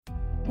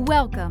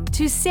Welcome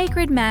to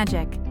Sacred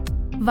Magic.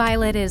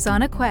 Violet is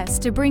on a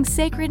quest to bring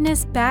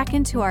sacredness back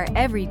into our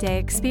everyday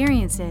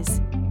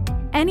experiences.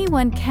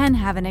 Anyone can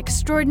have an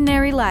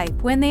extraordinary life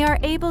when they are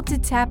able to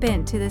tap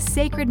into the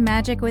sacred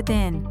magic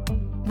within.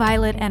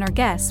 Violet and her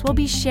guests will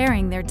be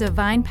sharing their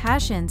divine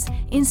passions,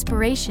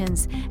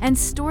 inspirations, and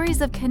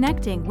stories of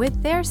connecting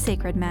with their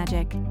sacred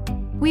magic.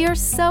 We are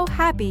so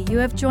happy you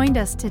have joined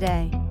us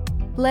today.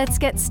 Let's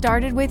get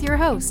started with your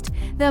host,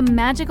 the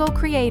magical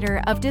creator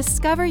of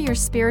Discover Your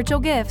Spiritual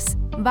Gifts,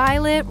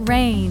 Violet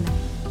Rain.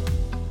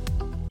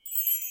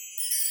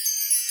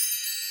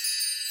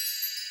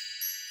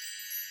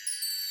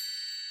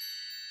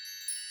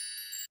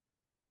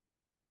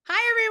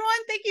 Hi,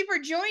 everyone. Thank you for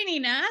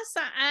joining us.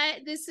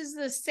 This is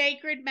the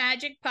Sacred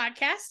Magic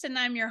Podcast, and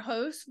I'm your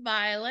host,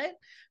 Violet.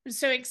 I'm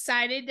so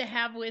excited to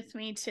have with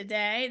me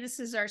today.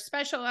 This is our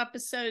special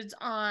episodes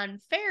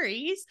on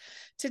fairies.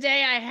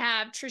 Today, I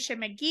have Tricia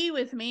Magee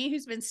with me,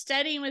 who's been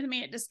studying with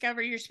me at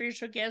Discover Your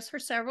Spiritual Gifts for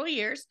several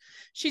years.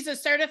 She's a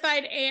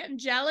certified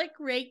angelic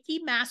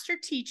Reiki master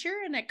teacher,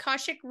 an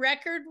Akashic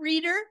record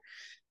reader,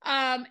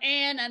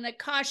 and an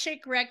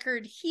Akashic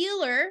record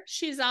healer.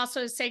 She's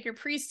also a sacred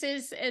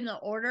priestess in the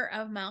Order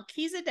of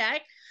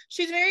Melchizedek.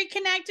 She's very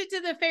connected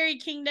to the fairy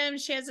kingdom.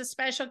 She has a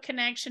special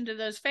connection to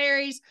those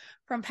fairies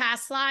from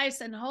past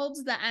lives and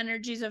holds the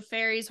energies of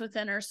fairies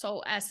within her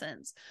soul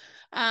essence.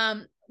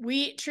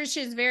 Tricia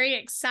is very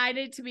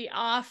excited to be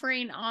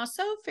offering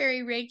also Fairy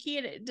Reiki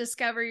at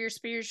Discover Your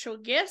Spiritual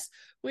Gifts.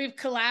 We've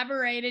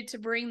collaborated to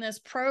bring this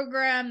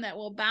program that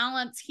will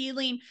balance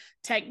healing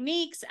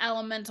techniques,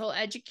 elemental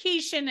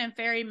education, and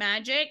fairy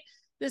magic.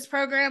 This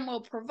program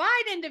will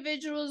provide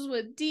individuals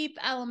with deep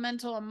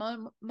elemental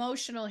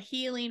emotional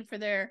healing for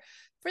their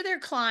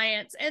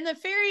clients, and the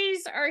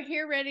fairies are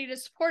here ready to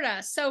support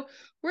us. So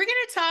we're going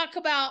to talk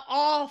about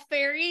all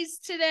fairies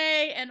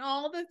today and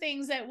all the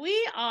things that we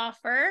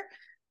offer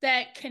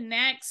that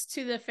connects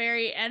to the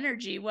fairy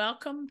energy.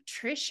 Welcome,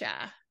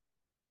 Tricia.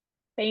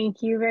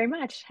 Thank you very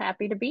much.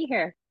 Happy to be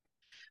here.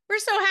 We're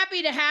so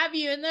happy to have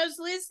you. And those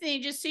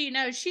listening, just so you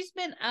know, she's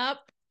been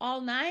up all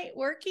night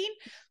working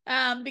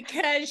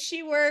because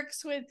she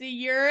works with the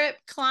Europe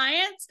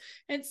clients.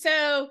 And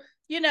so,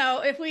 you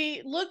know, if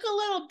we look a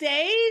little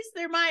dazed,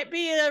 there might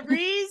be a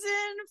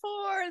reason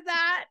for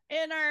that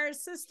in our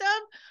system.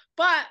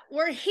 But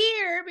we're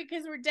here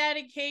because we're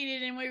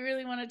dedicated and we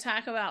really want to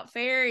talk about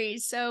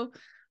fairies. So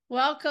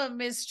welcome,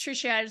 Miss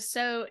Tricia. I'm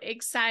so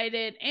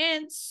excited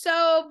and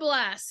so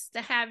blessed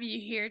to have you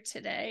here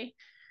today.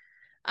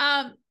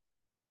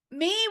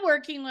 Me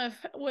working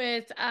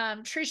with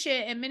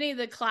Tricia in many of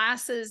the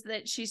classes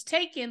that she's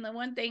taken, the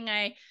one thing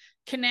I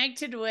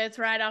connected with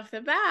right off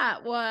the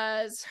bat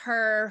was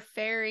her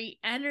fairy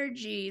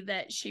energy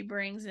that she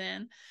brings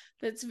in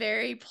that's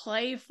very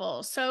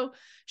playful. So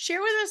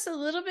share with us a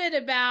little bit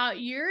about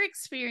your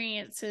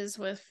experiences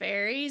with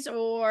fairies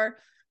or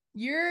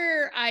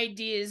your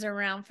ideas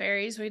around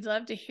fairies. We'd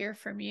love to hear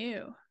from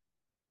you.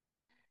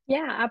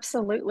 Yeah,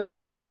 absolutely.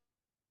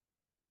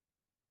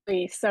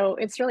 So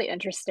it's really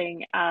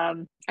interesting.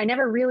 I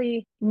never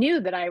really knew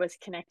that I was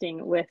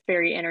connecting with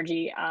fairy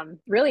energy,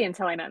 really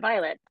until I met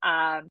Violet.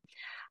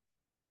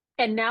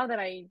 And now that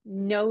I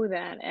know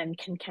that and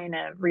can kind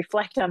of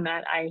reflect on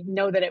that, I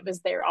know that it was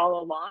there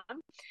all along,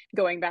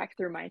 going back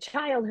through my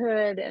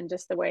childhood and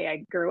just the way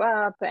I grew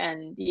up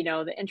and, you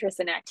know, the interests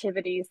and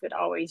activities that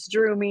always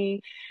drew me.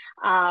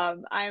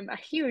 I'm a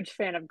huge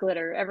fan of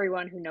glitter.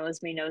 Everyone who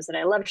knows me knows that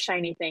I love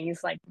shiny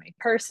things like my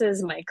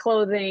purses, my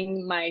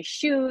clothing, my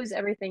shoes.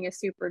 Everything is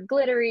super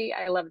glittery.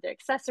 I love to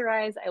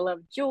accessorize. I love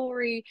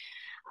jewelry.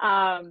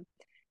 You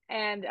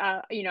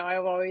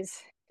know,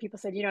 people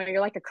said, you know,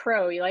 you're like a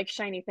crow, you like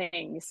shiny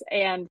things.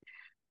 And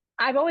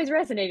I've always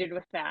resonated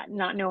with that,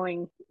 not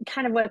knowing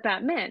kind of what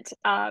that meant.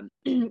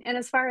 And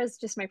as far as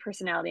just my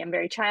personality, I'm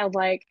very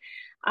childlike.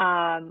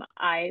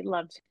 I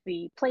love to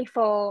be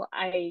playful.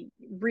 I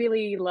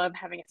really love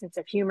having a sense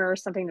of humor.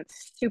 Something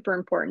that's super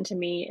important to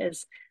me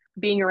is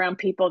being around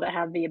people that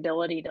have the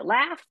ability to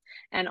laugh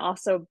and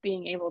also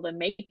being able to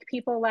make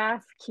people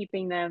laugh,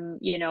 keeping them,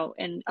 you know,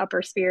 in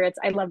upper spirits.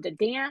 I love to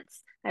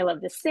dance. I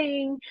love to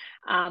sing.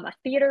 I'm a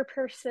theater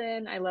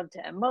person. I love to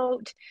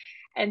emote.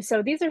 And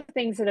so these are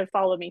things that have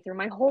followed me through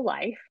my whole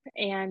life.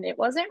 And it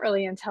wasn't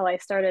really until I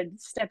started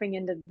stepping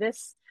into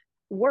this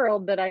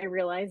world that I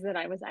realized that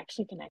I was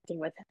actually connecting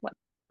with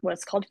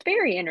what's called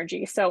fairy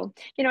energy. So,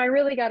 you know, I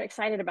really got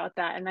excited about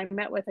that. And I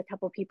met with a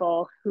couple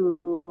people who,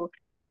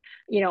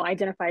 you know,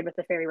 identified with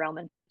the fairy realm,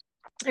 and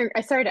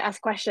I started to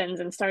ask questions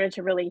and started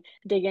to really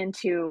dig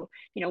into,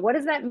 you know, what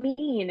does that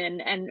mean,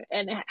 and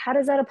how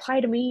does that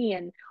apply to me,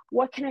 and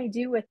what can I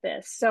do with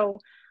this? So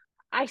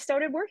I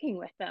started working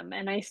with them,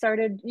 and I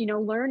started, you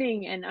know,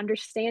 learning and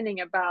understanding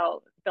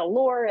about the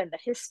lore and the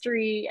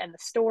history and the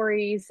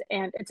stories.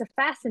 And it's a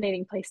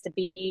fascinating place to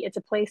be. It's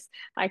a place,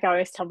 like I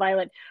always tell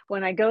Violet,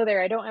 when I go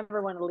there, I don't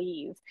ever want to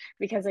leave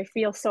because I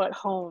feel so at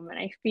home and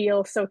I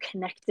feel so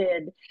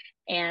connected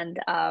and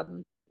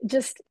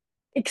just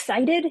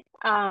excited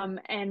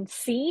and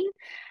seen.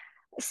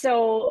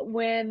 So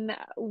when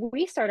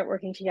we started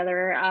working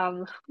together,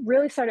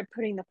 really started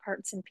putting the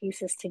parts and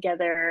pieces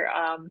together,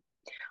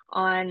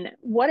 on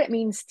what it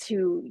means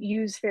to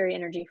use fairy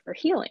energy for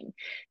healing,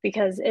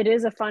 because it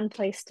is a fun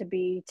place to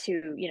be,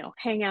 to,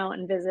 hang out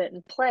and visit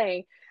and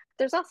play.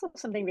 There's also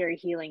something very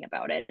healing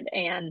about it,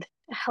 and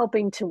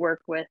helping to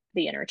work with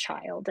the inner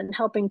child and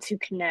helping to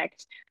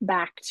connect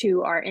back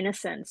to our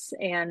innocence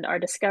and our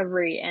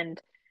discovery,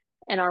 and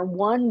our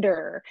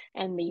wonder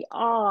and the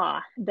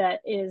awe that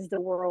is the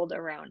world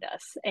around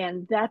us.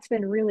 And that's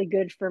been really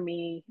good for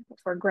me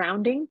for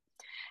grounding.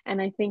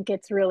 And I think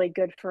it's really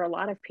good for a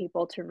lot of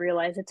people to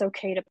realize it's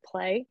okay to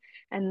play.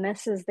 And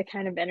this is the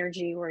kind of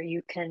energy where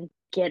you can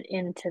get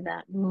into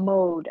that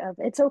mode of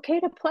it's okay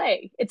to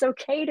play. It's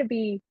okay to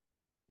be,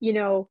 you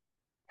know,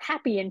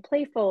 happy and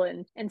playful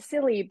and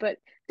silly, but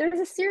there's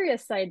a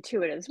serious side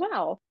to it as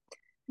well.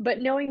 But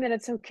knowing that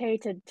it's okay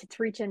to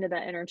reach into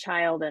that inner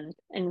child and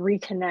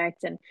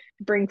reconnect and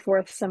bring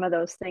forth some of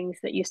those things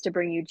that used to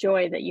bring you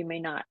joy that you may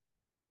not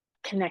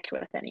connect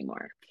with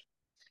anymore.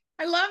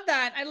 I love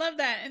that. I love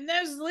that. And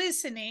those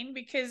listening,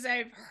 because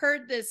I've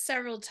heard this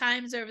several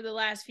times over the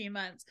last few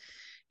months,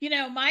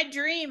 my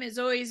dream has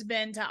always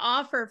been to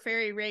offer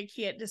fairy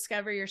Reiki at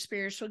Discover Your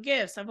Spiritual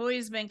Gifts. I've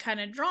always been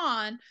kind of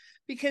drawn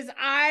because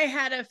I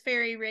had a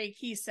fairy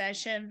Reiki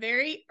session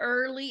very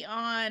early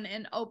on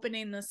in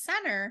opening the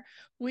center.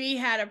 We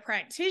had a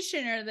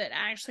practitioner that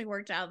actually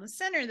worked out of the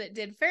center that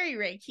did fairy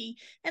Reiki.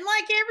 And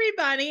like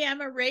everybody,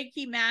 I'm a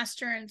Reiki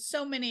master in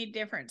so many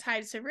different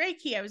types of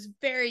Reiki. I was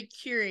very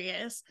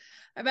curious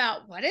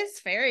about what is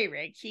fairy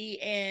Reiki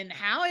and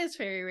how is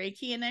fairy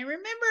Reiki. And I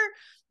remember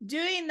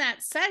doing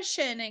that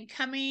session and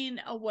coming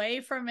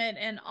away from it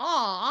in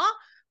awe,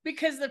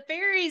 because the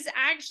fairies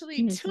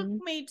actually took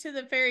me to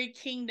the fairy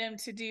kingdom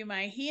to do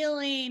my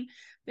healing.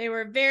 They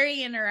were very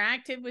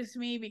interactive with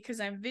me because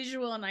I'm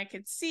visual and I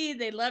could see.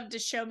 They loved to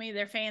show me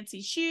their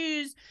fancy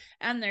shoes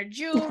and their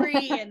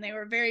jewelry, and they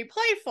were very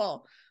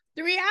playful.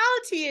 The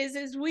reality is,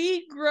 as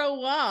we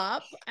grow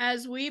up,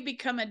 as we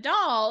become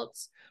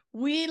adults,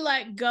 we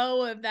let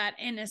go of that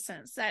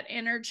innocence, that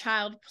inner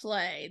child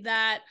play,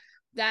 that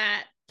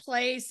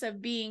place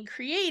of being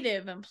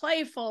creative and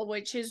playful,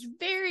 which is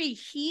very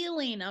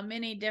healing on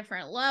many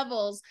different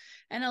levels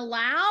and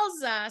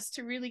allows us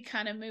to really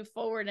kind of move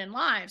forward in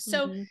life.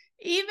 So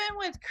even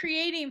with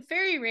creating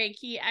fairy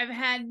Reiki, I've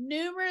had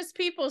numerous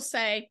people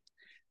say,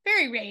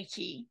 fairy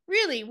Reiki,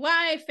 really?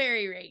 Why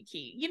fairy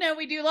Reiki?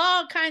 We do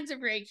all kinds of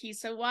Reiki,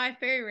 so why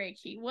fairy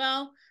Reiki?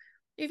 Well,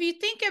 if you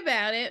think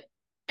about it,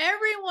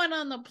 everyone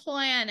on the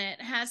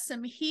planet has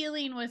some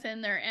healing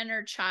within their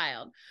inner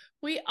child.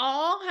 We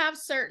all have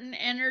certain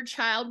inner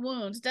child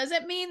wounds.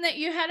 Doesn't mean that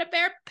you had a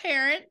bad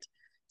parent.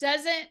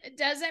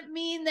 Doesn't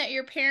mean that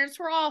your parents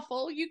were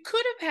awful. You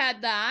could have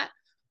had that.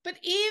 But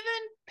even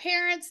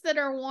parents that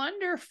are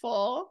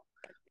wonderful,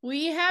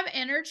 we have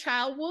inner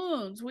child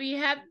wounds. We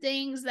have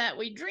things that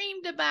we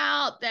dreamed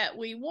about, that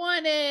we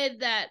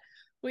wanted, that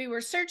we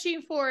were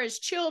searching for as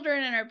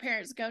children, and our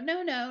parents go,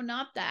 no,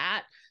 not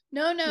that.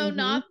 No,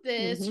 not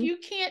this. You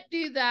can't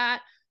do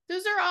that.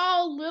 Those are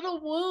all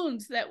little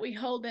wounds that we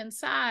hold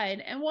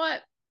inside. And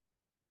what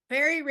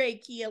fairy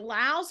Reiki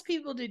allows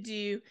people to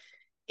do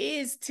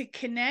is to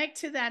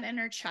connect to that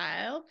inner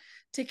child,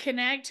 to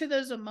connect to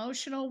those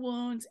emotional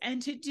wounds,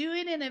 and to do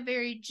it in a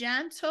very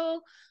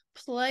gentle,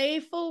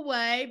 playful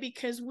way,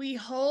 because we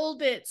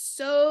hold it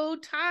so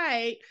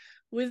tight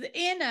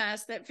within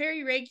us that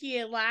fairy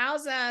Reiki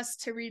allows us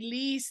to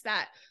release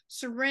that,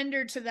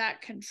 surrender to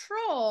that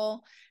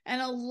control,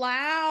 and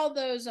allow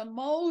those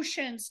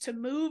emotions to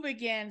move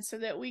again so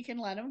that we can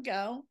let them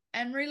go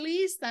and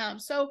release them.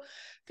 So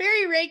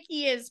fairy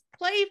Reiki is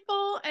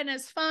playful and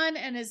as fun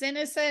and as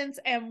innocence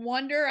and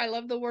wonder. I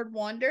love the word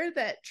wonder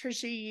that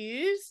Tricia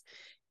used.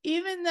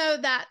 Even though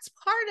that's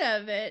part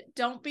of it,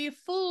 don't be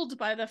fooled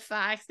by the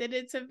fact that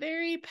it's a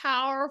very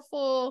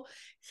powerful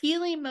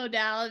healing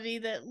modality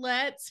that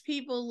lets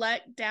people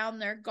let down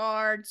their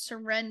guard,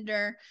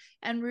 surrender,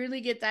 and really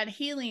get that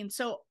healing.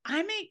 So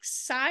I'm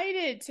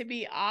excited to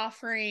be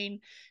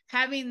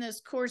having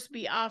this course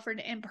be offered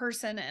in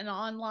person and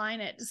online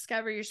at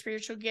Discover Your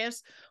Spiritual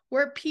Gifts,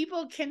 where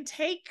people can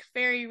take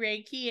fairy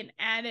Reiki and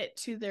add it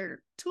to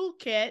their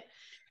toolkit.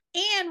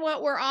 And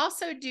what we're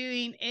also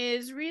doing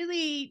is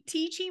really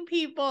teaching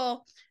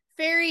people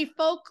fairy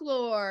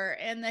folklore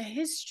and the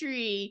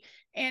history,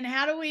 and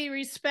how do we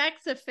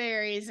respect the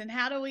fairies, and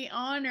how do we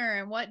honor,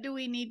 and what do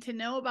we need to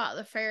know about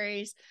the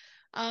fairies,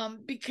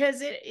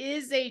 because it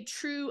is a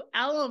true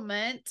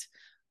element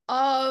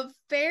of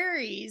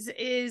fairies,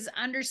 is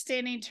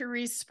understanding to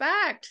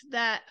respect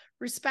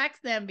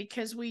them,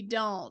 because we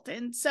don't.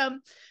 And so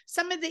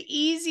some of the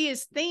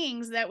easiest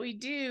things that we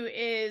do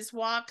is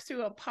walk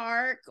through a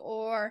park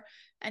or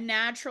a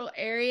natural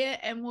area,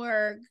 and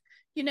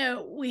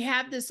we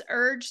have this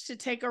urge to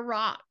take a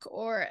rock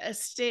or a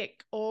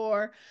stick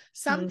or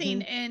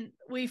something, and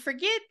we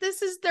forget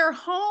this is their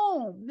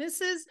home.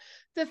 This is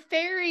the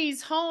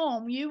fairies'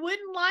 home. You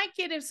wouldn't like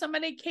it if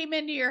somebody came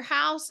into your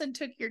house and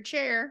took your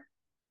chair.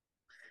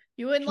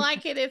 You wouldn't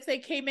like it if they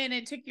came in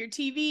and took your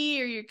TV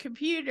or your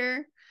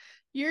computer.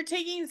 You're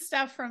taking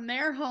stuff from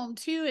their home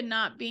too and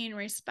not being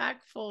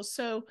respectful.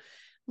 So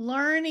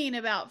learning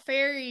about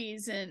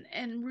fairies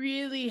and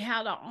really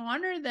how to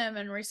honor them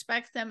and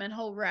respect them and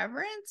hold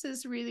reverence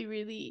is really,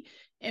 really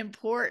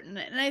important.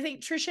 And I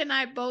think Tricia and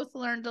I both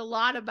learned a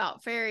lot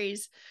about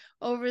fairies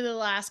over the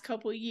last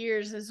couple of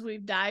years as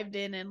we've dived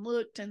in and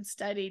looked and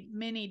studied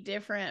many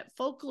different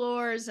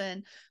folklores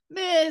and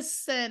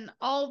myths and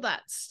all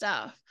that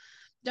stuff.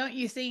 Don't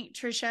you think,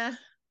 Tricia?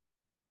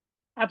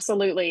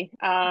 Absolutely.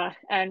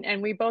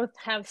 And we both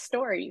have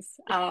stories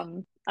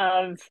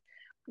of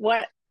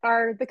what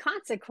are the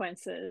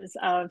consequences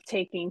of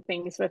taking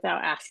things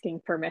without asking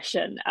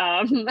permission.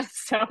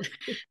 So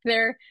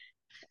there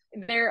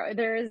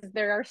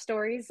there are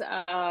stories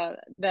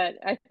that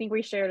I think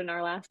we shared in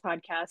our last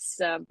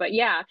podcast. But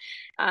yeah,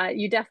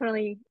 you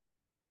definitely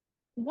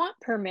want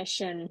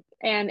permission,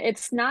 and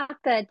it's not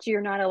that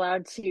you're not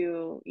allowed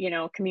to,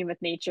 commune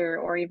with nature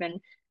or even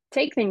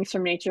take things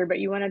from nature, but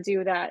you want to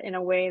do that in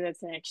a way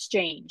that's an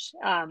exchange,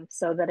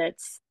 so that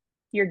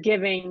you're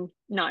giving,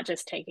 not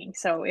just taking.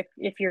 So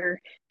if you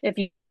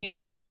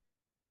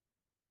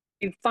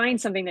find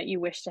something that you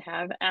wish to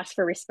have, ask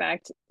for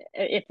respect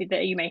if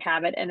that you may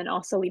have it, and then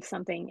also leave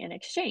something in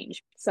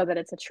exchange so that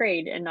it's a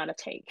trade and not a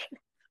take.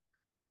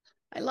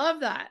 I love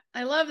that.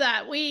 I love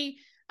that.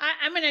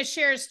 I'm going to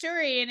share a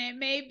story, and it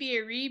may be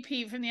a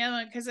repeat from the other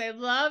one because I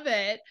love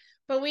it.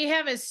 But we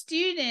have a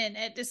student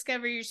at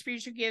Discover Your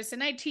Spiritual Gifts,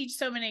 and I teach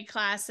so many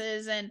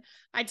classes, and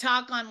I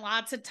talk on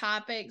lots of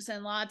topics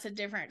and lots of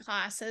different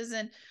classes.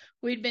 And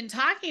we'd been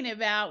talking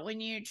about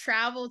when you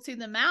travel through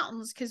the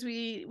mountains, because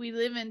we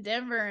live in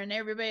Denver and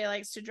everybody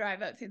likes to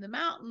drive up through the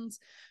mountains,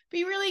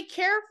 be really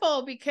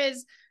careful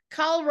because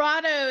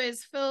Colorado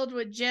is filled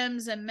with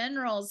gems and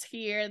minerals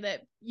here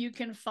that you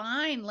can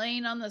find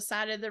laying on the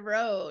side of the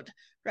road,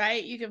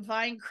 right? You can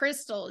find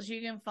crystals.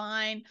 You can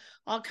find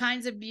all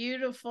kinds of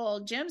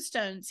beautiful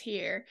gemstones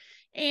here.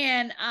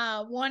 And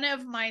one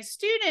of my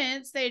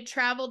students, they had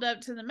traveled up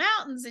to the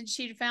mountains and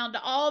she'd found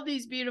all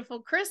these beautiful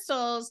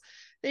crystals.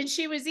 Then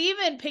she was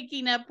even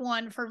picking up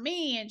one for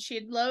me, and she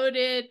had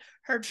loaded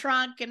her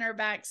trunk in her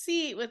back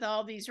seat with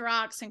all these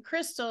rocks and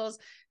crystals.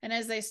 And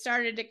as they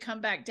started to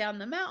come back down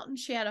the mountain,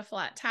 she had a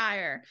flat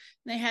tire.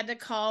 And they had to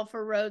call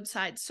for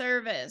roadside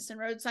service. And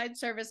roadside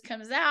service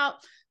comes out.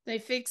 They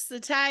fix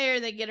the tire.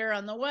 They get her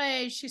on the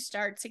way. She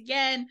starts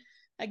again.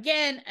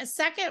 Again, a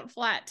second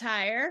flat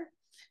tire.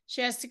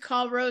 She has to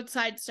call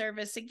roadside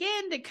service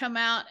again to come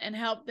out and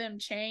help them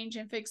change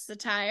and fix the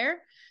tire.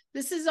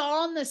 This is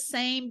all on the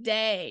same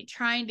day,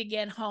 trying to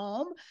get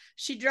home.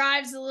 She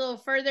drives a little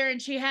further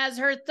and she has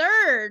her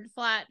third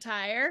flat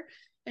tire.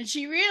 And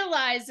she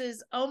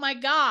realizes, oh my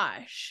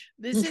gosh,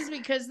 this is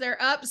because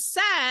they're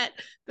upset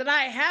that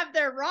I have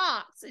their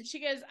rocks. And she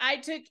goes, I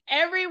took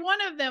every one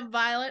of them,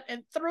 Violet,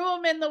 and threw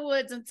them in the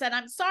woods and said,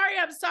 I'm sorry.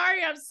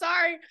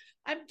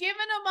 I'm giving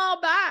them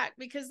all back,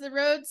 because the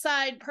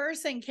roadside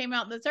person came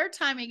out the third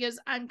time. He goes,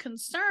 I'm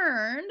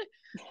concerned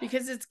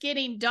because it's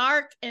getting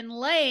dark and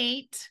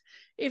late.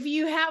 If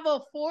you have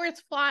a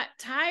fourth flat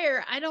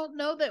tire, I don't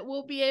know that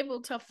we'll be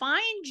able to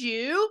find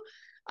you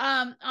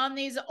on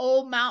these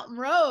old mountain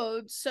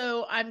roads.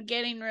 So I'm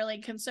getting really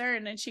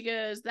concerned. And she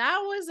goes, that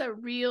was a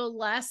real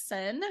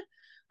lesson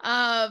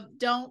of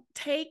don't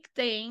take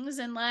things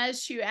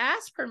unless you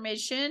ask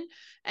permission,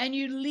 and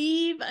you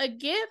leave a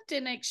gift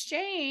in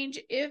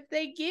exchange if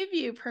they give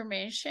you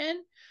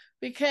permission,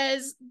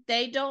 because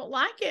they don't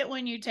like it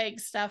when you take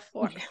stuff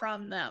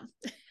from them.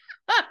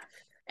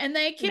 And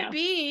they can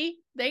do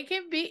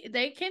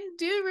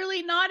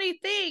really naughty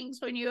things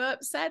when you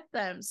upset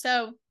them.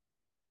 So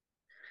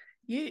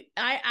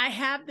I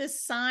have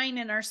this sign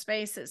in our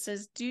space that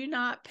says, do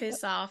not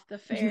piss off the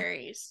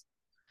fairies.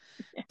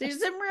 Yes.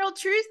 There's some real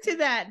truth to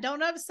that.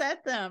 Don't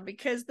upset them,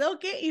 because they'll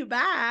get you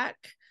back,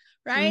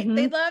 right? Mm-hmm.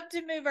 They love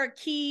to move our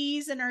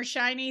keys and our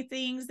shiny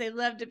things. They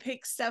love to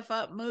pick stuff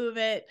up, move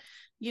it.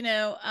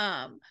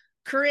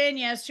 Corinne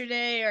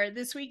yesterday or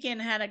this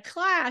weekend had a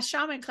class,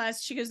 shaman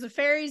class. She goes, the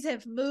fairies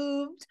have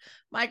moved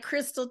my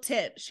crystal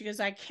tips. She goes,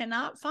 I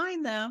cannot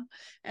find them.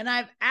 And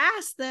I've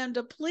asked them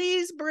to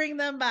please bring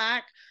them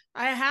back.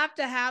 I have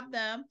to have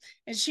them.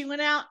 And she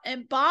went out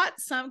and bought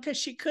some because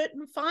she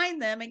couldn't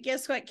find them. And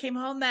guess what? Came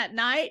home that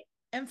night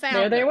and found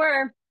them. There they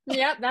were.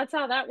 Yep, that's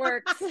how that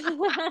works.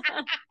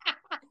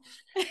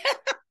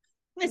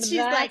 And she's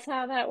like,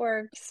 how that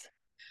works.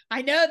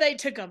 I know they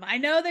took them,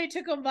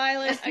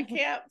 Violet. I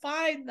can't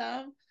find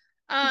them.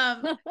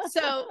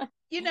 So,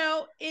 you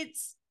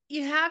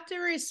have to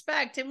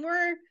respect. And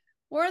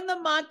we're in the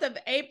month of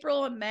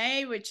April and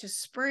May, which is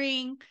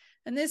spring.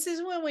 And this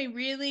is when we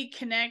really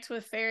connect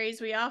with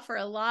fairies. We offer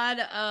a lot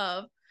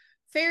of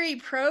fairy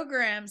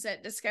programs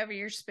that Discover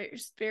Your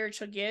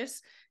Spiritual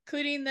Gifts,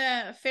 including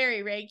the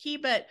fairy Reiki.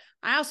 But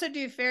I also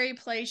do fairy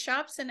play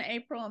shops in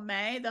April and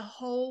May, the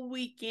whole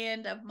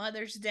weekend of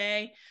Mother's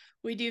Day.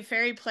 We do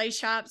fairy play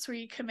shops where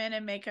you come in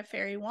and make a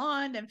fairy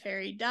wand and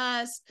fairy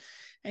dust,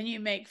 and you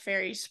make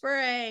fairy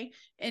spray.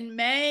 In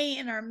May,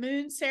 in our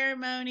moon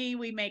ceremony,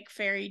 we make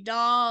fairy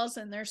dolls,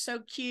 and they're so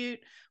cute.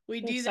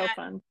 We do so that.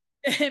 Fun.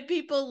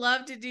 People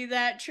love to do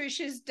that.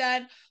 Tricia's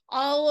done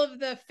all of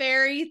the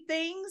fairy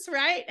things,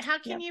 right? How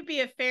can you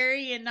be a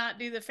fairy and not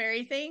do the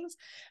fairy things?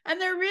 And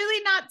they're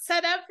really not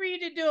set up for you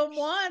to do them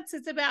once.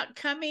 It's about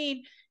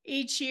coming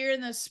each year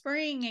in the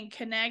spring and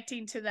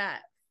connecting to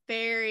that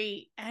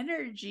fairy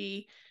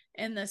energy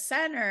in the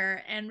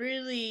center and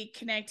really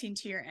connecting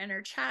to your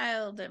inner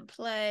child and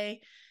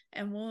play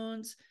and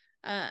wounds.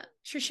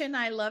 Tricia and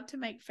I love to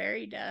make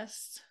fairy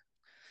dust.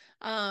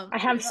 I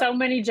have so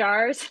many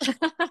jars.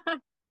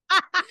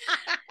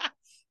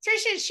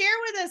 Tricia, share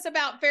with us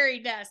about fairy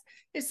dust.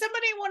 If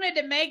somebody wanted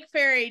to make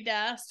fairy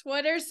dust,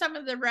 what are some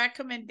of the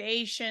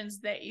recommendations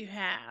that you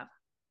have?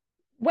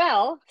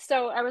 Well,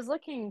 so I was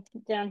looking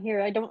down here.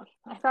 I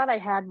thought I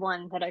had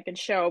one that I could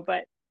show,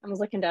 but I was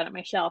looking down at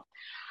my shelf.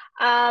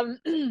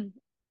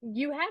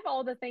 You have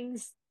all the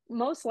things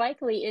most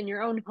likely in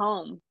your own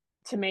home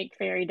to make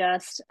fairy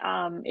dust,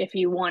 if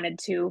you wanted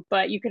to,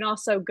 but you can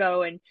also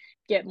go and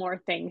get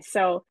more things.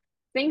 So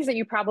things that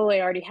you probably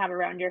already have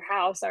around your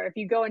house are, if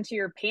you go into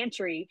your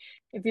pantry,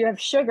 if you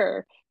have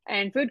sugar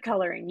and food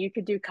coloring, you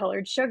could do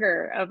colored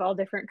sugar of all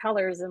different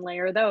colors and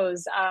layer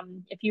those.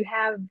 If you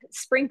have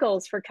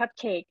sprinkles for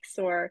cupcakes,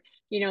 or,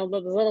 you know, the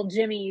little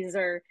jimmies,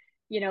 or,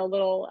 you know,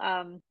 little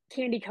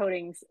candy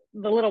coatings,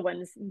 the little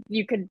ones,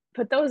 you could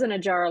put those in a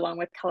jar along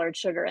with colored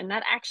sugar. And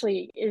that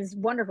actually is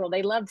wonderful.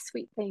 They love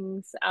sweet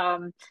things.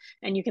 And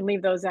you can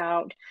leave those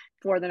out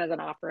for them as an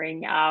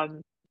offering.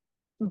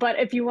 But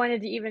if you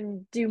wanted to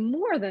even do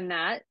more than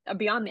that,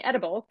 beyond the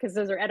edible, because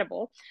those are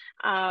edible,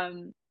 I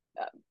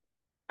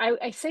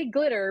say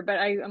glitter, but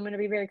I'm going to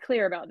be very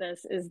clear about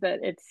this, is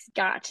that it's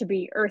got to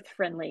be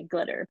earth-friendly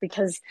glitter,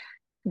 because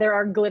there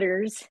are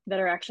glitters that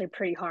are actually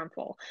pretty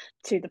harmful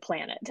to the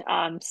planet.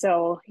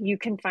 So you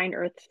can find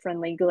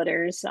earth-friendly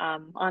glitters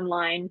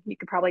online. You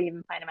could probably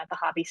even find them at the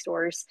hobby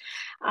stores.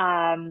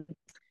 Like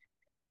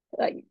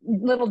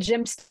little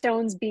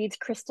gemstones, beads,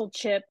 crystal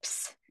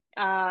chips.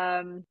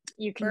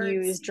 You can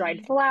use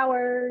dried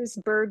flowers,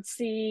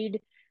 birdseed,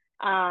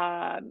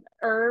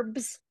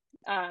 herbs,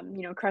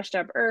 you know, crushed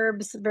up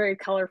herbs, very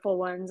colorful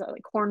ones,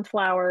 like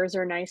cornflowers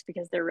are nice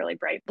because they're really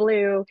bright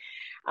blue.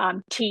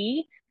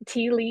 Tea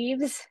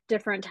leaves,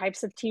 different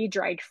types of tea,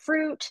 dried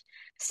fruit.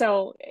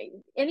 So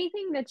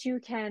anything that you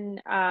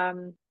can,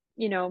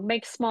 you know,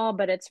 make small,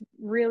 but it's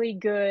really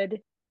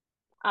good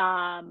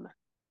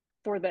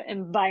for the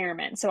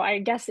environment. So I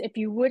guess if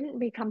you wouldn't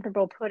be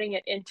comfortable putting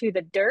it into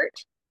the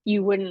dirt,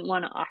 you wouldn't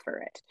want to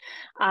offer it.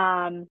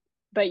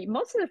 But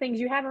most of the things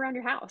you have around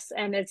your house,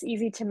 and it's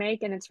easy to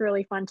make, and it's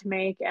really fun to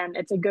make, and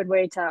it's a good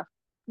way to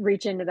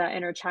reach into that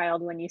inner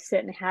child when you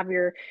sit and have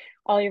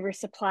all your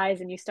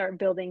supplies, and you start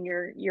building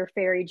your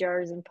fairy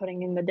jars and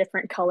putting in the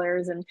different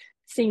colors and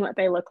seeing what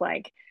they look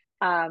like.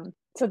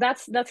 So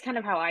that's kind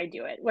of how I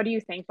do it. What do you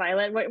think,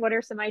 Violet? What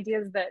are some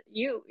ideas that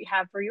you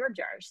have for your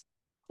jars?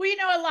 Well, you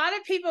know, a lot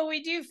of people,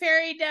 we do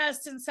fairy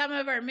dust in some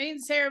of our moon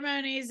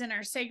ceremonies, in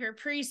our sacred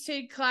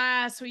priesthood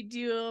class. We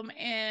do them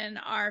in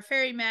our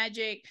fairy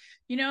magic.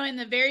 You know, in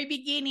the very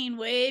beginning,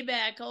 way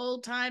back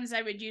old times,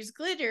 I would use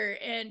glitter.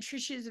 And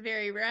Tricia's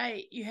very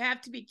right. You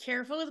have to be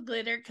careful with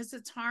glitter because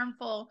it's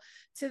harmful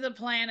to the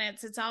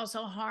planets. It's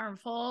also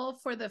harmful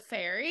for the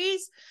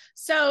fairies.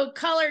 So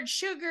colored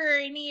sugar,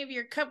 any of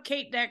your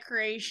cupcake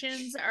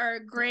decorations are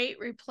a great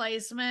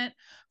replacement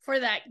for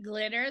that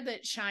glitter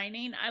that's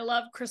shining. I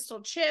love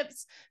crystal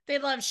chips. They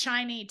love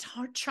shiny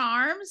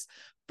charms,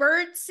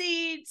 bird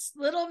seeds,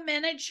 little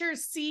miniature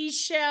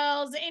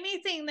seashells,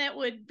 anything that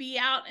would be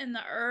out in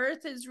the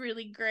earth is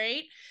really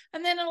great.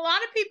 And then a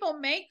lot of people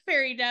make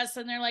fairy dust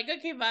and they're like,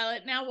 okay,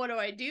 Violet, now what do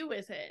I do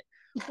with it?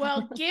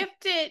 Well,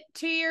 gift it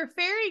to your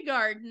fairy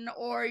garden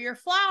or your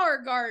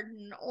flower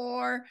garden,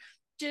 or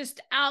just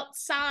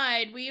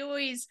outside.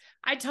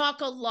 I talk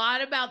a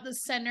lot about the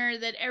center,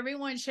 that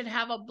everyone should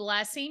have a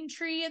blessing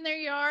tree in their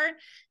yard.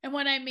 And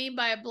what I mean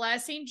by a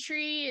blessing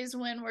tree is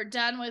when we're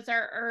done with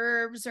our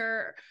herbs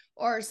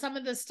or some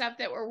of the stuff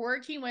that we're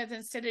working with,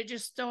 instead of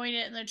just throwing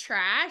it in the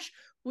trash,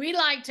 we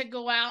like to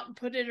go out and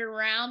put it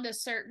around a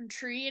certain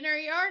tree in our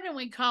yard, and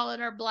we call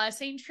it our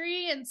blessing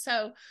tree. And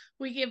so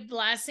we give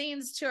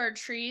blessings to our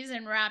trees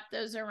and wrap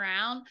those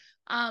around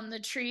the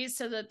trees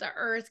so that the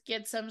earth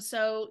gets them.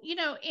 So, you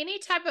know, any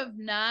type of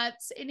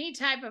nuts, any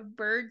type of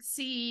bird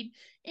seed,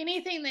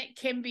 anything that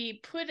can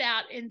be put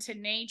out into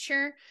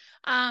nature.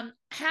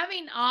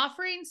 Having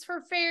offerings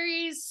for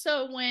fairies.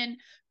 So when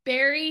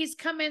berries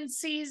come in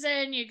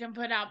season, you can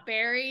put out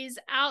berries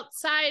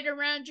outside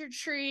around your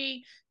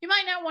tree. You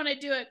might not want to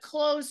do it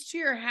close to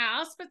your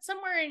house, but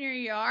somewhere in your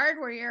yard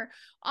where you're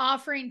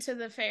offering to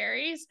the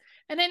fairies.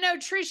 And I know,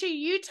 Tricia,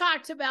 you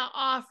talked about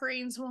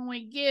offerings when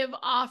we give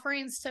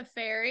offerings to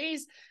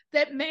fairies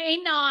that may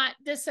not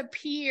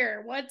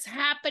disappear. What's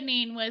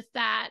happening with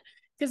that?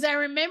 Because I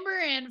remember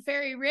in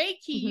Fairy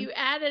Reiki, you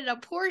added a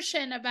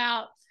portion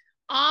about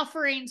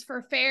offerings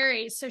for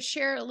fairies. So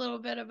share a little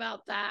bit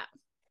about that.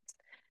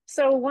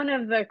 So one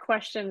of the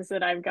questions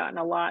that I've gotten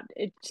a lot,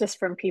 just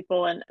from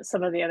people and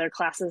some of the other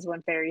classes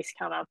when fairies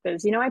come up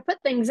is, I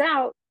put things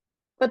out,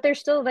 but they're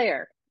still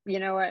there.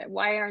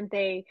 Why aren't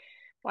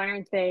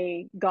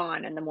they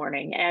gone in the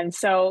morning? And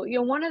so,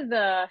 one of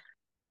the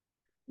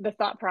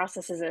thought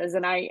processes is,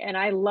 and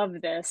I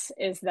love this,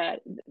 is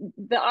that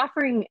the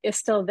offering is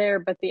still there,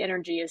 but the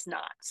energy is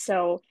not.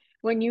 So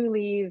when you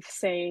leave,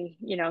 say,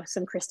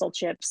 some crystal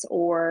chips,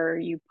 or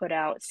you put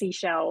out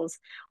seashells,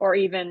 or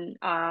even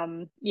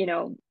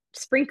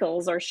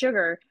sprinkles or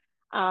sugar,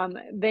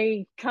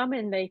 they come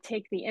and they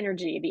take the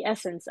energy, the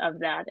essence of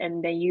that,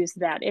 and they use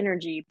that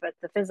energy, but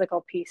the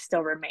physical piece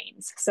still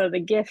remains. So the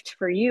gift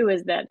for you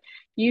is that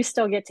you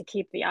still get to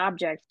keep the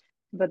object,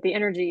 but the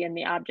energy in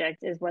the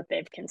object is what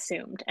they've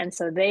consumed. And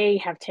so they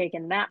have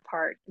taken that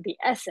part, the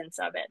essence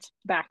of it,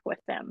 back with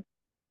them.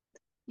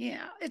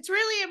 Yeah, it's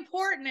really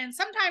important. And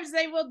sometimes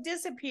they will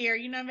disappear.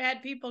 I've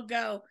had people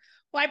go,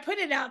 well, I put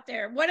it out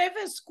there. What if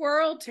a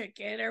squirrel took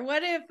it? Or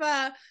what if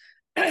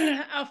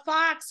a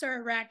fox or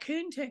a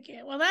raccoon took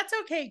it? Well, that's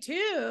okay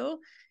too.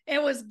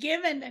 It was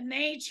given to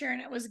nature,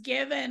 and it was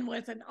given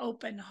with an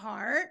open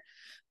heart,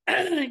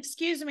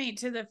 excuse me,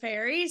 to the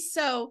fairies.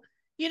 So,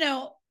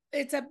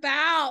 it's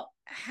about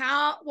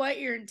what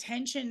your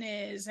intention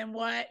is and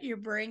what you're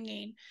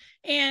bringing.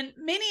 And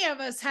many of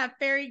us have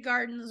fairy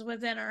gardens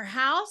within our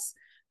house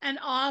and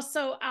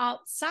also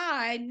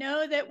outside.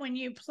 Know that when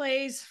you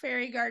place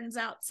fairy gardens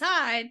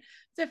outside,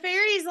 the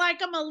fairies like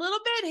them a little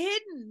bit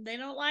hidden. They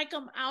don't like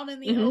them out in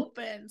the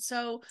open.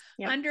 So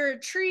under a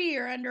tree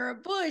or under a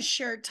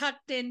bush or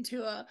tucked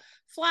into a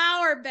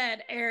flower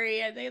bed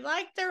area, they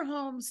like their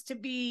homes to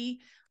be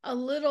a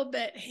little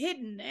bit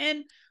hidden.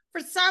 And for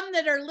some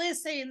that are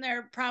listening,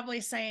 they're probably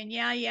saying,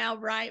 yeah,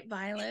 right,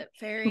 Violet,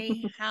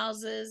 fairy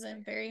houses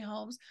and fairy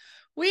homes.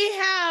 We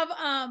have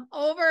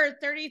over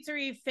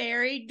 33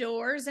 fairy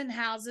doors and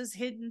houses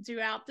hidden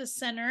throughout the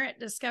center at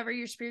Discover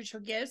Your Spiritual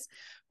Gifts.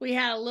 We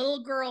had a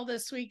little girl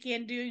this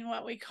weekend doing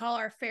what we call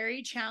our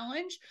fairy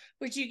challenge,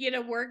 which you get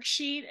a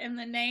worksheet and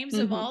the names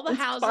of all the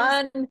houses.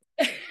 Fun.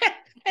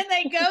 And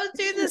they go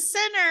through the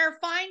center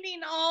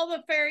finding all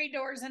the fairy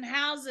doors and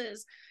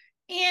houses.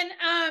 In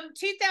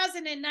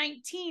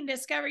 2019,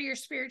 Discover Your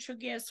Spiritual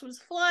Gifts was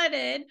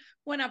flooded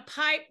when a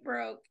pipe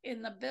broke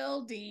in the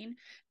building,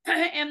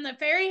 and the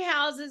fairy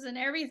houses and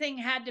everything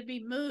had to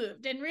be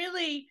moved. And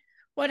really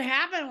what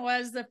happened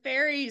was the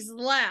fairies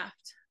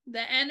left.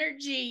 The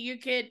energy, you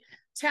could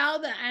tell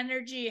the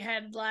energy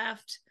had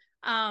left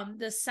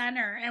the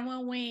center. And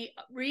when we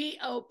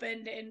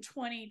reopened in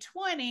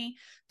 2020,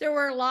 there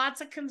were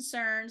lots of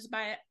concerns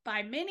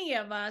by many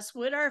of us.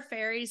 Would our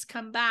fairies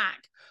come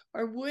back,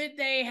 or would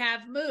they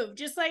have moved?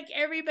 Just like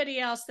everybody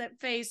else that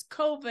faced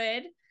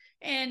COVID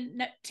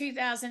in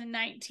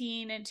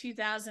 2019 and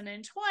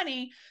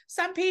 2020,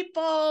 some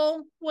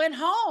people went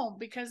home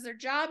because their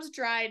jobs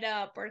dried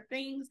up or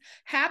things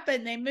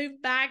happened. They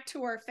moved back to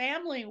where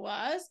family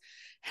was.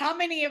 How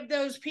many of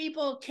those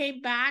people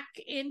came back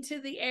into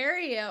the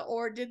area,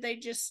 or did they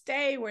just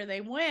stay where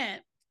they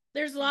went?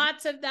 There's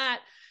lots of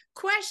that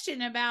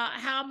question about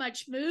how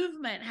much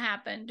movement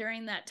happened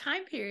during that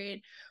time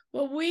period.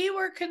 Well, we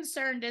were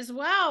concerned as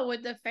well,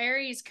 would the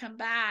fairies come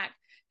back?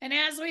 And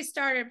as we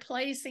started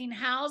placing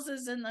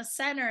houses in the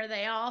center,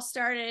 they all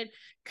started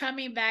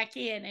coming back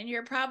in. And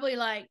you're probably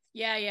like,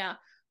 yeah.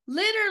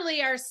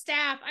 Literally our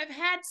staff, I've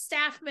had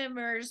staff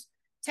members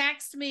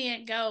text me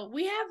and go,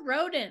 we have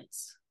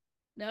rodents.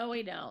 No,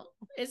 we don't.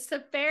 It's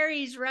the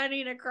fairies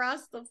running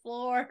across the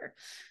floor,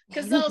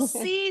 because they'll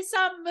see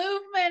some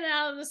movement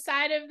out of the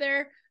side of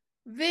their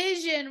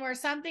vision where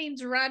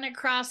something's run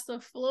across the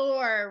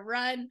floor,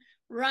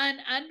 run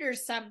under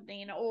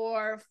something,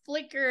 or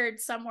flickered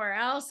somewhere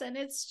else. And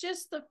it's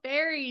just the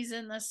fairies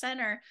in the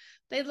center.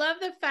 They love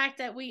the fact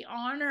that we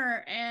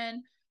honor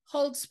and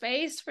hold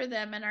space for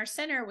them in our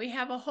center. We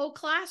have a whole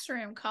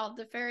classroom called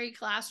the Fairy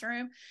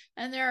Classroom,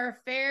 and there are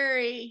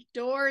fairy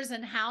doors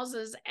and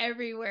houses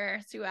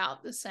everywhere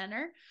throughout the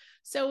center.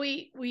 So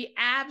we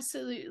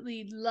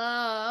absolutely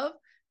love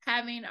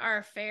having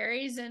our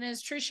fairies. And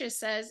as Tricia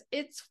says,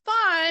 it's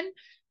fun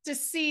to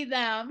see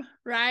them,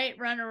 right,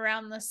 run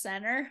around the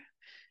center.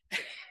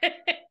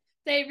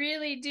 They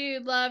really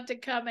do love to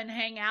come and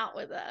hang out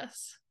with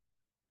us.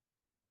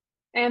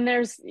 And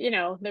there's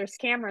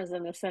cameras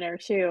in the center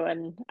too.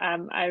 And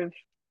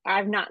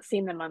I've not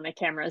seen them on the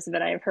cameras,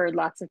 but I've heard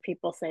lots of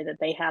people say that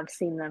they have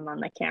seen them on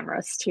the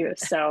cameras too.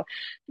 So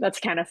that's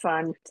kind of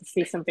fun to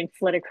see something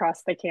flit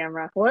across the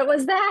camera. What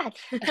was that?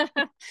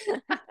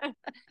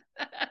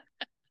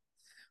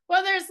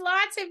 Well, there's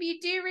lots of, you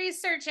do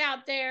research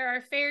out there.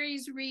 Are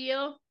fairies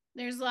real?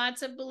 There's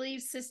lots of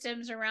belief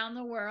systems around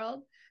the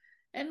world.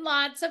 And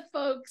lots of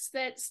folks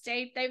that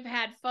state they've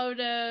had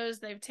photos,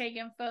 they've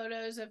taken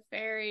photos of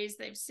fairies,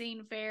 they've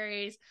seen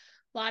fairies.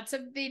 Lots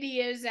of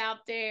videos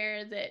out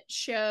there that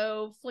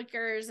show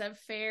flickers of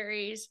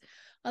fairies.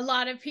 A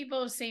lot of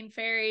people have seen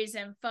fairies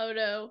and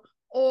photo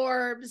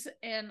orbs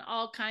and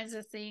all kinds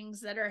of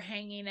things that are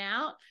hanging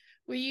out.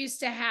 we used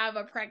to have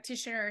a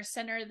practitioner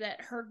center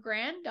that her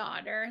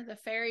granddaughter, the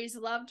fairies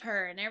loved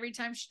her. And every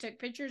time she took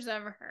pictures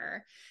of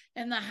her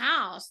in the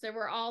house, there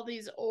were all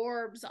these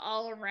orbs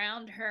all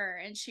around her.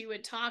 And she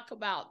would talk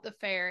about the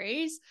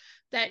fairies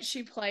that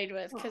she played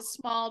with, because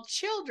small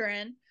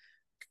children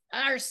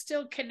are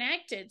still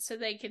connected so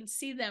they can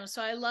see them.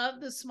 So I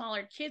love the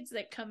smaller kids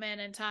that come in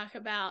and talk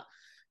about,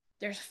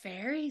 there's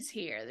fairies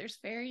here, there's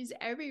fairies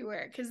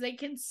everywhere, because they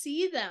can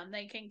see them,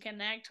 they can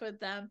connect with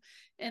them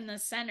in the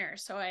center.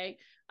 So I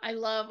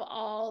love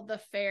all the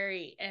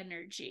fairy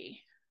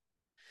energy.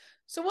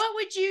 So what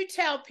would you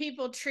tell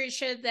people,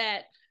 Tricia,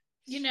 that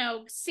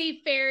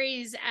see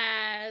fairies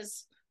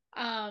as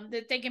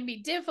that they can be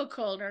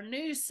difficult or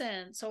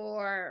nuisance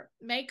or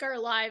make our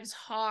lives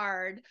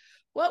hard?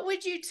 What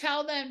would you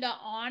tell them to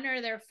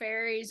honor their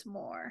fairies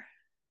more?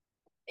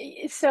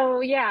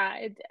 So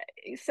yeah,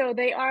 so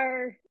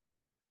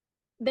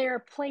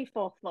they're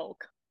playful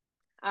folk.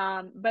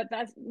 But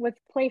that's, with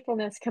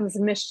playfulness comes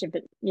mischief,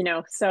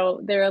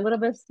 so they're a little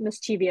bit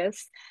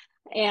mischievous.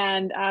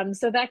 And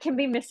so that can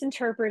be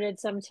misinterpreted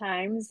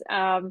sometimes.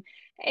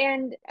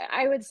 And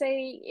I would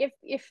say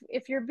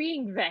if you're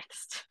being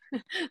vexed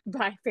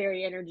by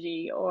fairy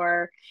energy,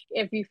 or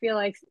if you feel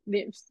like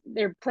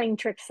they're playing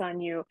tricks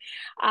on you,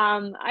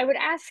 I would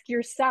ask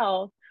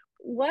yourself,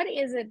 what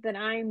is it that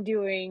I'm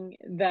doing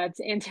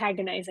that's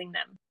antagonizing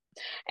them?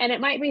 And it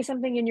might be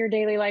something in your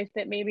daily life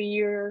that maybe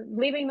you're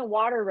leaving the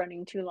water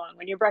running too long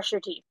when you brush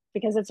your teeth,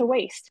 because it's a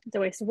waste. It's a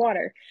waste of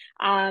water.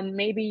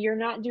 Maybe you're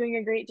not doing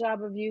a great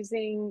job of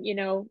using,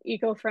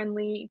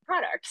 eco-friendly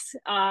products,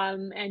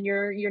 and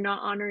you're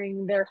not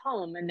honoring their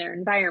home and their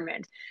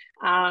environment.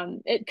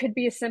 It could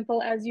be as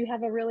simple as you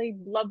have a really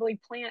lovely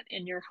plant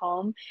in your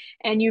home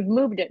and you've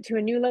moved it to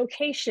a new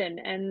location,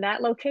 and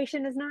that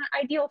location is not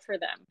ideal for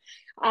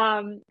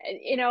them.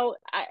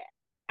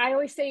 I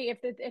always say,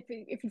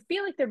 if you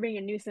feel like they're being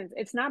a nuisance,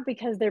 it's not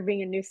because they're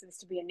being a nuisance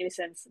to be a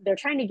nuisance. They're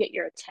trying to get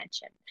your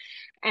attention.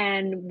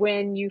 And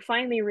when you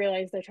finally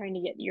realize they're trying to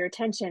get your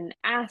attention,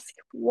 ask,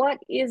 what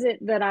is it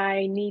that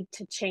I need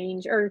to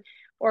change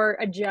or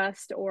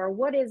adjust, or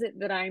what is it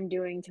that I'm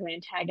doing to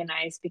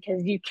antagonize?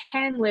 Because you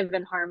can live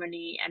in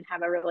harmony and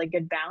have a really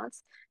good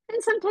balance.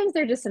 And sometimes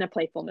they're just in a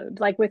playful mood,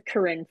 like with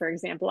Corinne, for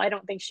example. I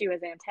don't think she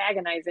was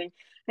antagonizing.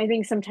 I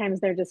think sometimes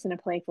they're just in a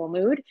playful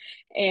mood,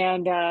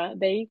 and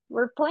they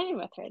were playing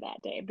with her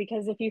that day.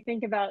 Because if you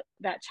think about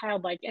that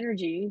childlike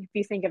energy, if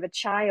you think of a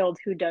child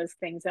who does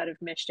things out of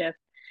mischief,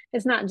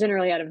 it's not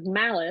generally out of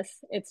malice,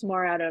 it's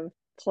more out of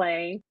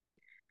play,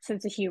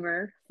 sense of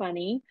humor,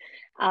 funny.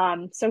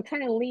 So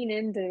kind of lean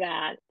into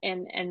that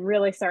and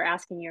really start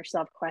asking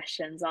yourself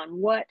questions on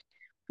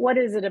what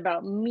is it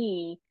about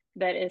me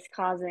that is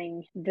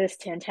causing this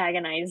to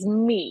antagonize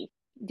me?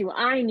 Do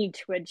I need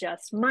to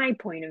adjust my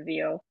point of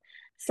view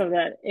so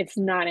that it's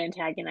not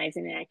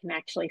antagonizing and I can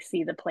actually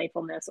see the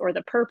playfulness or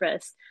the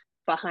purpose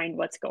behind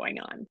what's going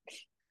on?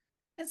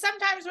 And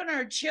sometimes when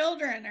our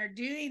children are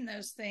doing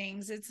those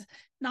things, it's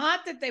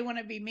not that they want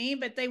to be mean,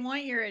 but they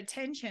want your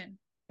attention.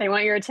 They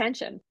want your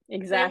attention.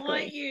 Exactly.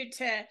 They want you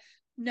to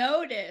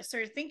notice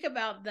or think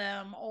about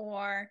them,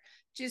 or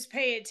just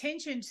pay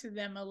attention to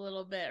them a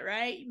little bit,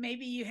 right?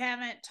 Maybe you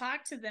haven't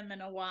talked to them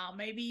in a while.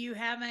 Maybe you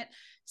haven't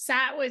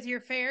sat with your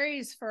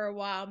fairies for a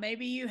while.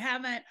 Maybe you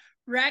haven't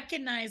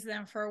recognized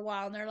them for a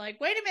while. And they're like,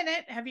 wait a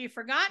minute, have you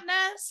forgotten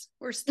us?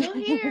 We're still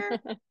here.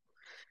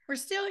 We're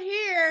still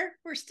here.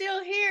 We're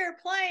still here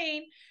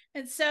playing.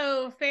 And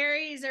so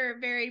fairies are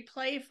very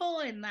playful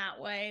in that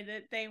way,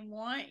 that they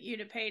want you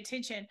to pay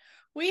attention.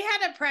 We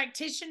had a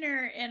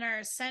practitioner in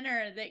our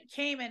center that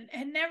came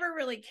and never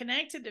really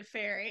connected to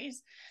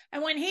fairies.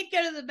 And when he'd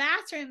go to the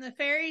bathroom, the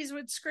fairies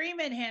would scream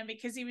at him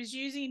because he was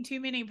using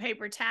too many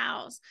paper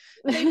towels.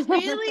 They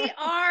really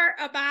are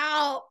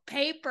about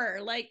paper.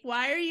 Like,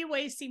 why are you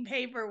wasting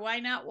paper? Why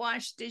not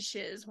wash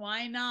dishes?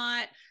 Why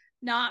not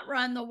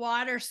run the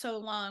water so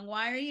long?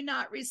 Why are you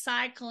not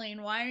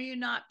recycling? Why are you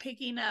not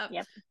picking up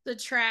the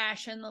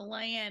trash and the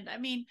land? I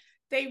mean,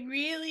 they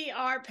really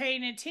are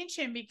paying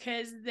attention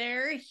because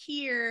they're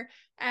here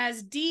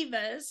as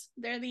divas.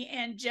 They're the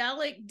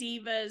angelic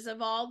divas of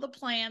all the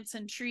plants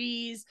and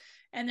trees,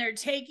 and they're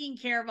taking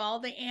care of all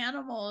the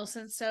animals.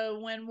 And so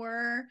when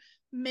we're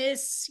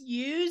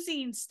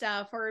misusing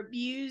stuff or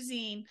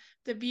abusing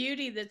the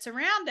beauty that's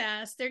around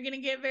us, they're going to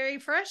get very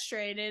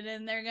frustrated,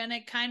 and they're going to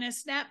kind of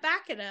snap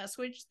back at us,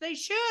 which they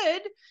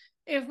should,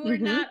 if we're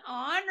not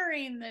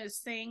honoring those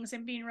things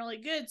and being really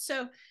good.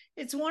 So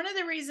it's one of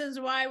the reasons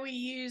why we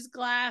use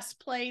glass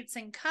plates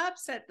and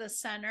cups at the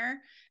center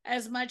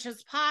as much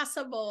as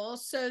possible,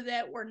 so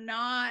that we're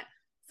not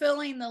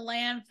filling the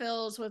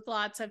landfills with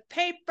lots of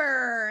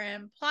paper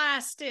and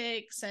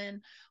plastics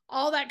and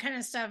all that kind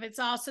of stuff. It's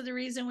also the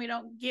reason we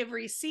don't give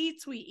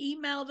receipts. We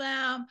email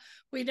them.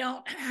 We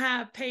don't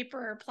have paper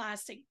or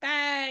plastic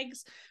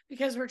bags,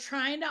 because we're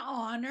trying to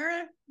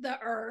honor the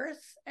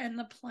earth and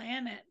the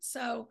planet.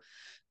 So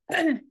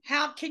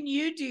how can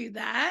you do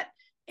that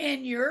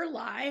in your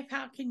life?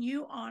 How can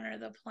you honor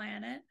the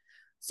planet?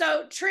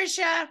 So,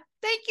 Tricia,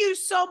 thank you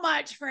so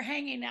much for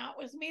hanging out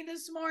with me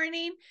this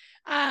morning.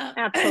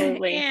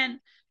 Absolutely.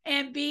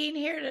 And being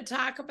here to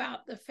talk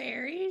about the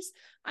fairies.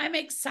 I'm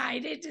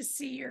excited to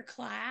see your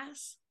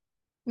class.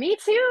 Me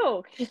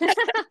too.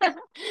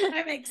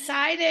 I'm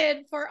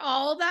excited for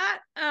all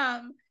that.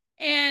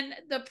 And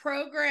the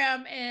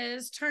program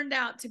is turned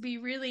out to be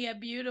really a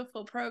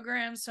beautiful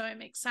program. So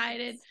I'm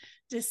excited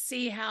to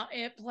see how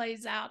it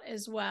plays out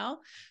as well.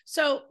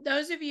 So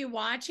those of you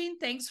watching,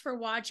 thanks for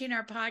watching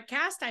our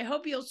podcast. I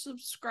hope you'll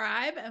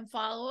subscribe and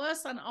follow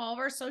us on all of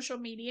our social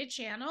media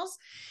channels.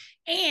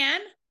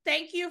 And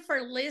thank you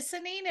for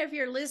listening. If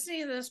you're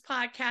listening to this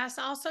podcast,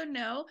 also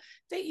know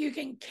that you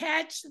can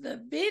catch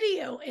the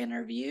video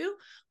interview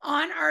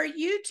on our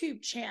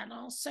YouTube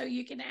channel, so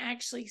you can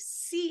actually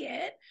see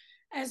it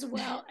as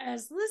well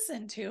as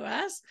listen to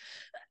us.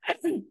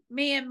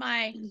 Me and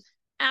my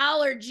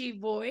allergy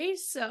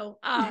voice. So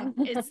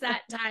it's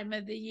that time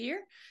of the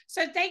year.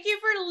 So thank you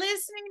for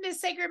listening to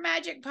Sacred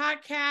Magic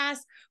Podcast.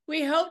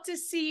 We hope to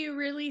see you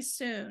really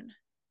soon.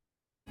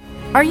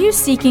 Are you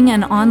seeking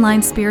an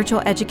online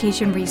spiritual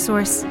education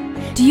resource?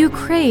 Do you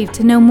crave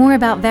to know more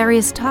about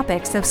various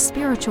topics of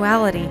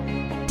spirituality?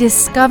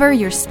 Discover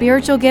Your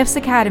Spiritual Gifts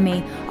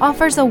Academy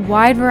offers a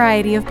wide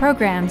variety of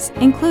programs,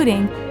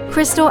 including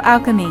Crystal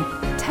Alchemy,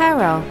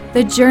 Tarot,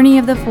 The Journey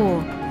of the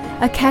Fool,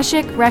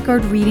 Akashic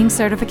Record Reading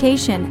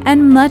Certification,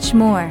 and much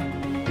more.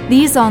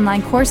 These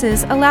online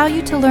courses allow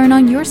you to learn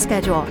on your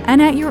schedule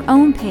and at your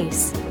own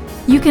pace.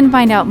 You can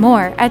find out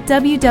more at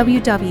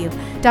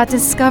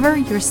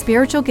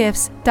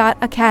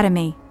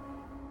www.discoveryourspiritualgifts.academy.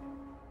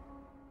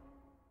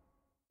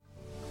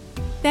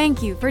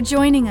 Thank you for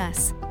joining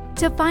us.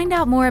 To find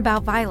out more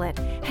about Violet,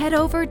 head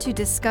over to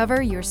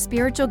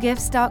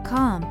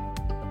discoveryourspiritualgifts.com.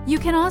 You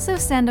can also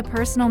send a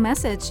personal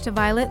message to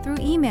Violet through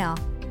email,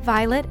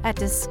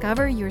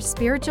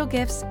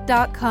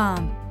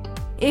 violet@discoveryourspiritualgifts.com.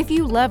 If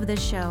you love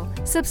this show,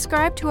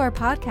 subscribe to our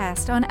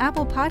podcast on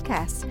Apple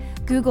Podcasts,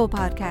 Google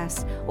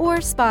Podcasts, or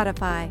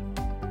Spotify.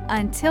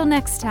 Until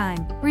next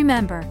time,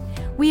 remember,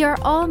 we are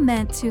all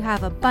meant to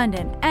have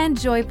abundant and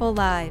joyful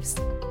lives.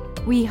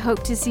 We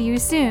hope to see you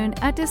soon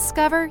at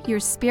Discover Your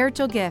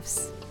Spiritual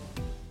Gifts.